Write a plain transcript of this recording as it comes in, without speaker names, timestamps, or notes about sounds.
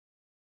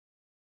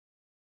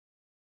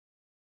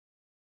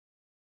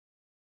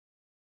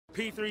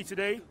P3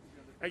 today.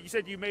 You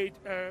said you made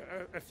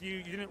a few.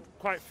 You didn't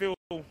quite feel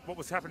what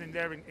was happening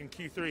there in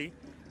Q3.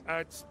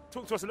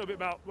 Talk to us a little bit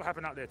about what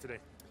happened out there today.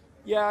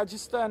 Yeah,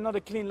 just not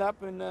a clean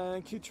lap in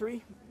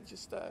Q3.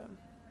 Just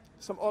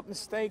some odd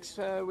mistakes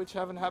which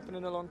haven't happened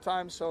in a long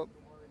time. So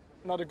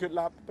not a good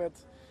lap, but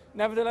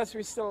nevertheless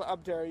we're still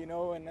up there, you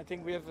know. And I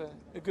think we have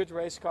a good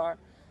race car.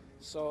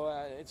 So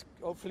it's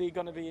hopefully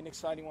going to be an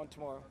exciting one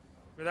tomorrow.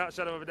 Without a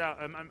shadow of a doubt,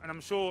 and I'm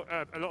sure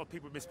a lot of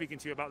people have been speaking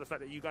to you about the fact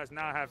that you guys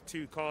now have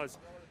two cars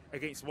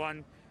against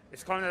one.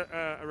 It's kind of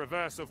a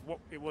reverse of what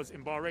it was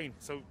in Bahrain.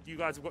 So you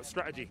guys have got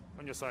strategy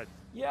on your side.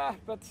 Yeah,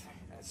 but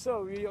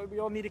so we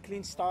all need a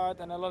clean start,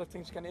 and a lot of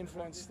things can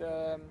influence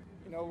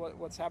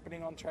what's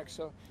happening on track.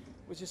 So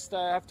we just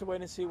have to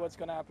wait and see what's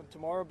going to happen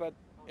tomorrow. But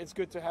it's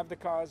good to have the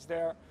cars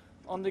there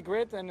on the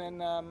grid, and then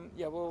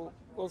we'll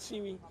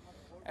see,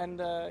 and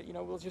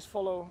we'll just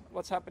follow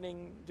what's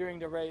happening during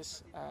the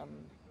race.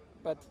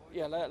 But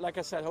yeah, like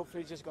I said,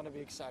 hopefully it's just going to be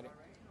exciting.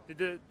 Did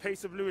the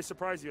pace of Lewis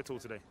surprise you at all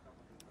today?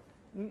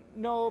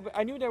 No, but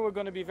I knew they were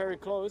going to be very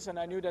close, and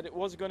I knew that it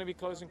was going to be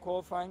close in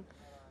qualifying.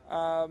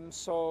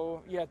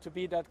 So yeah, to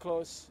be that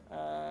close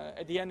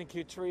at the end in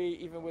Q3,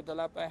 even with the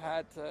lap I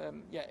had,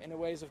 in a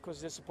way it's of course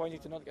disappointing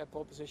to not get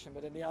pole position.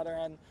 But on the other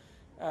hand,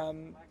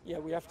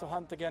 we have to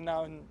hunt again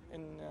now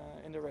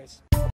in the race.